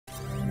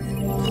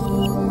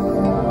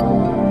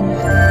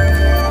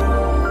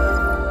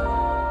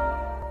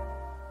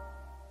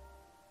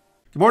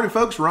Morning,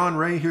 folks. Ron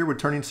Ray here with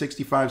Turning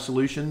 65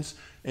 Solutions.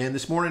 And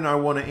this morning I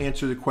want to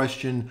answer the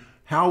question,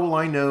 how will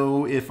I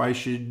know if I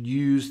should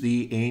use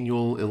the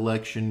annual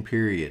election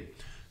period?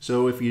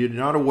 So if you're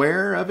not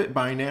aware of it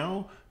by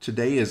now,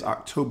 today is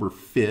October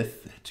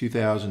 5th,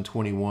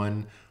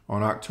 2021.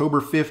 On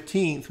October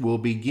 15th, we'll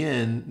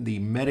begin the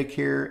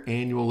Medicare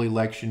Annual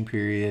Election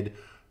Period,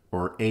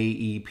 or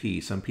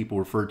AEP. Some people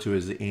refer to it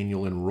as the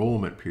Annual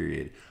Enrollment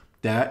Period.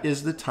 That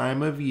is the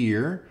time of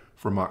year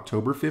from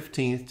October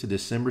 15th to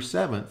December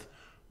 7th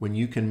when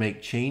you can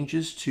make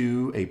changes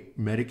to a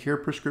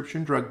Medicare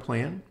prescription drug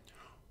plan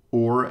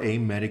or a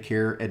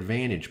Medicare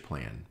Advantage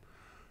plan.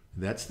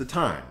 That's the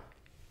time.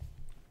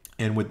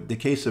 And with the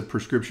case of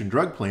prescription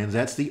drug plans,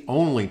 that's the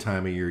only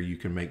time of year you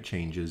can make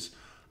changes,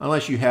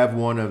 unless you have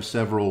one of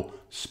several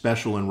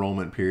special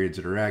enrollment periods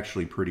that are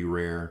actually pretty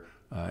rare,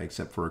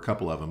 except for a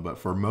couple of them. But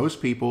for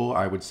most people,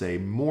 I would say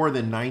more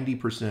than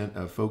 90%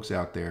 of folks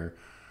out there,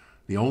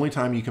 the only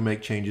time you can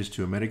make changes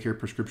to a Medicare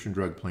prescription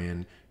drug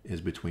plan is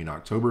between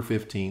October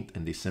 15th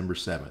and December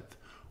 7th.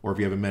 Or if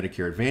you have a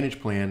Medicare Advantage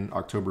plan,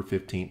 October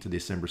 15th to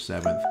December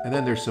 7th. And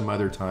then there's some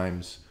other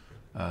times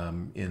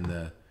in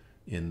the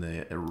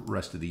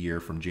rest of the year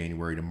from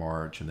January to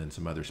March, and then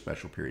some other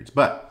special periods.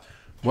 But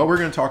what we're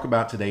going to talk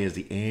about today is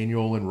the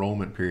annual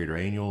enrollment period or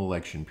annual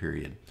election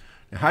period.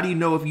 Now, how do you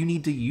know if you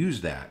need to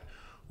use that?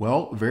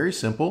 Well, very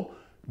simple.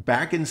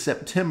 Back in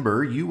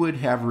September, you would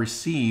have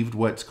received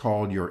what's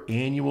called your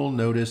annual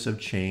notice of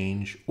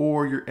change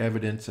or your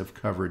evidence of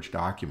coverage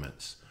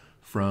documents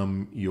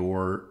from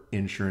your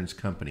insurance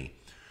company.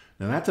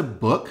 Now, that's a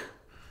book.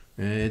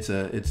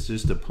 It's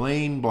just a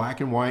plain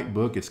black and white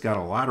book. It's got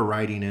a lot of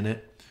writing in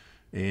it,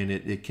 and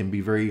it can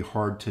be very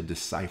hard to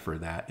decipher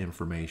that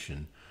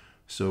information.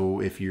 So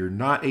if you're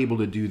not able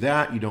to do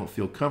that, you don't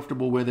feel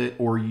comfortable with it,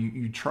 or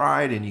you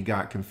tried and you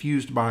got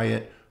confused by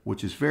it,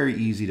 which is very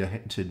easy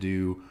to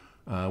do,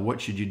 what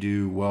should you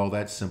do? Well,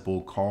 that's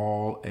simple.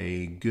 Call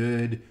a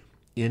good,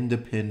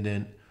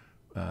 independent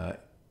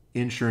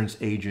insurance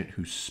agent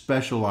who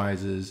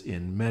specializes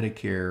in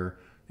Medicare,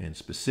 and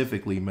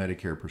specifically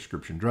Medicare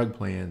prescription drug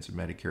plans and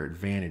Medicare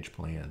Advantage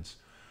plans.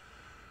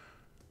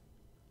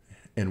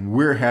 And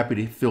we're happy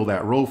to fill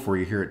that role for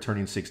you here at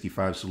Turning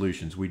 65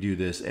 Solutions. We do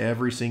this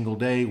every single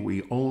day.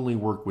 We only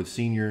work with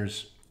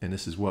seniors, and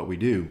this is what we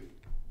do.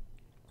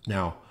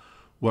 Now,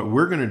 what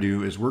we're going to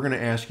do is we're going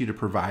to ask you to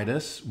provide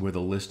us with a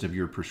list of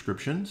your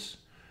prescriptions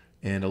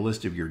and a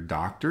list of your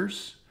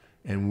doctors,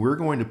 and we're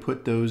going to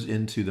put those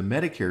into the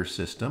Medicare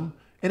system.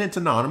 And it's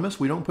anonymous.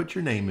 We don't put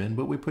your name in,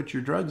 but we put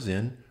your drugs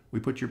in, we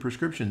put your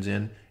prescriptions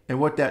in, and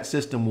what that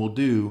system will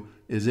do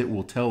is it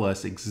will tell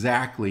us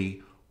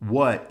exactly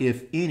what,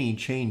 if any,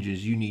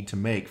 changes you need to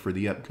make for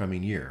the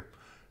upcoming year.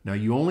 Now,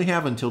 you only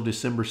have until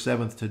December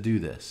 7th to do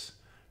this.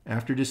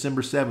 After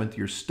December 7th,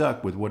 you're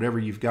stuck with whatever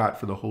you've got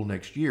for the whole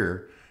next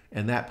year.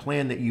 And that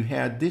plan that you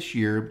had this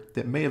year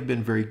that may have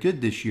been very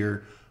good this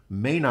year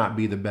may not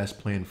be the best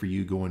plan for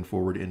you going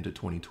forward into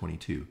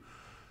 2022.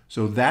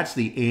 So that's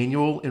the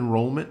annual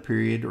enrollment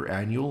period or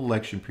annual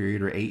election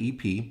period or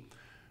AEP.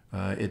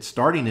 It's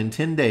starting in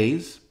 10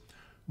 days.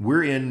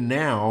 We're in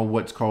now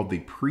what's called the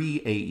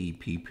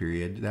pre-AEP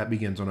period. That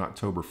begins on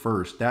October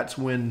 1st. That's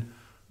when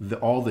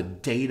all the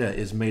data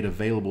is made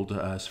available to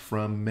us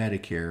from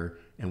Medicare,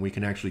 and we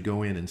can actually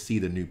go in and see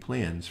the new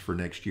plans for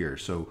next year.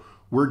 So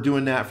we're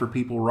doing that for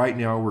people right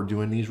now. We're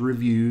doing these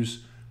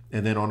reviews,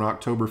 and then on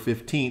October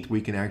 15th, we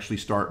can actually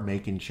start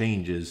making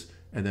changes,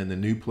 and then the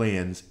new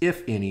plans,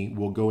 if any,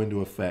 will go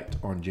into effect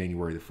on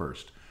January the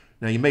 1st.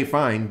 Now, you may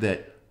find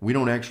that we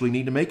don't actually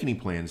need to make any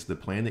plans. The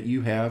plan that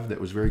you have that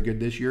was very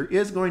good this year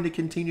is going to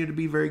continue to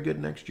be very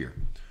good next year,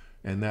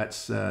 and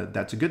that's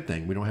a good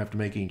thing. We don't have to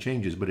make any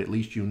changes, but at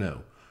least you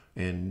know,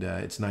 and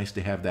it's nice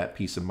to have that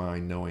peace of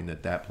mind knowing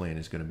that that plan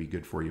is going to be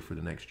good for you for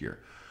the next year.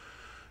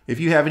 If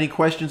you have any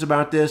questions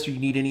about this or you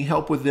need any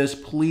help with this,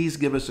 please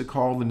give us a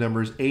call. The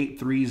number is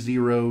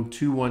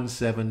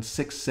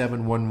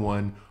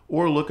 830-217-6711,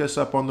 or look us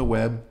up on the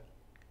web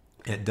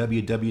at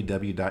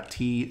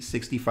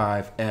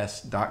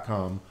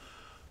www.t65s.com.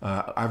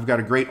 I've got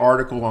a great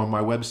article on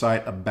my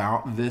website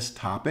about this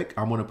topic.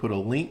 I'm going to put a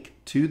link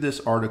to this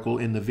article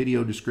in the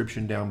video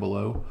description down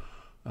below.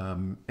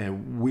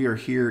 And we are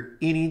here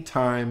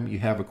anytime you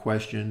have a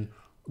question.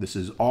 This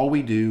is all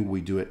we do. We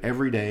do it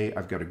every day.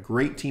 I've got a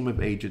great team of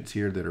agents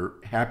here that are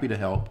happy to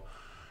help.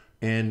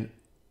 And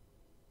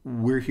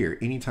we're here.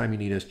 Anytime you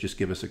need us, just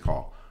give us a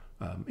call.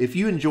 If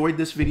you enjoyed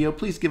this video,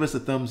 please give us a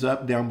thumbs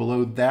up down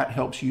below. That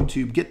helps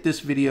YouTube get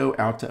this video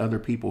out to other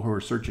people who are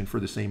searching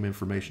for the same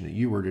information that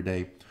you were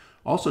today.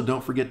 Also,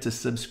 don't forget to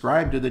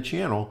subscribe to the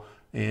channel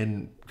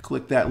and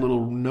click that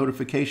little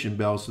notification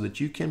bell so that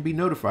you can be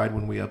notified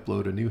when we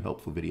upload a new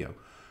helpful video.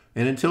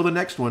 And until the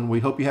next one,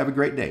 we hope you have a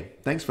great day.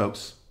 Thanks,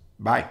 folks.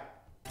 Bye.